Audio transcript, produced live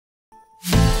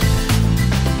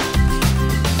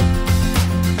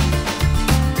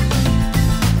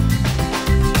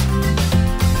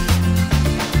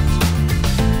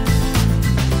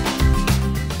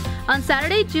On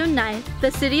Saturday, June 9th, the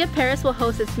City of Paris will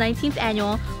host its 19th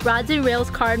annual Rods and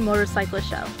Rails Car and Motorcycle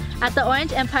Show at the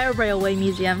Orange Empire Railway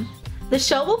Museum. The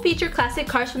show will feature classic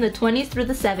cars from the 20s through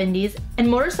the 70s and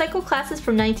motorcycle classes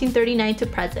from 1939 to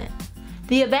present.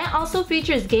 The event also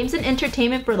features games and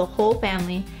entertainment for the whole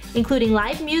family, including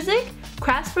live music,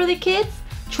 crafts for the kids,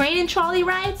 train and trolley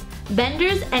rides,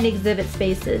 vendors, and exhibit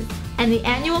spaces, and the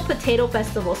annual Potato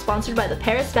Festival sponsored by the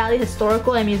Paris Valley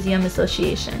Historical and Museum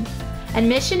Association.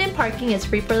 Admission and parking is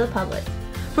free for the public.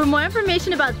 For more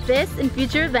information about this and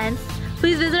future events,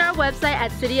 please visit our website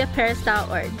at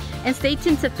cityofparis.org and stay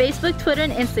tuned to Facebook, Twitter,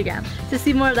 and Instagram to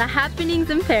see more of the happenings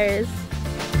in Paris.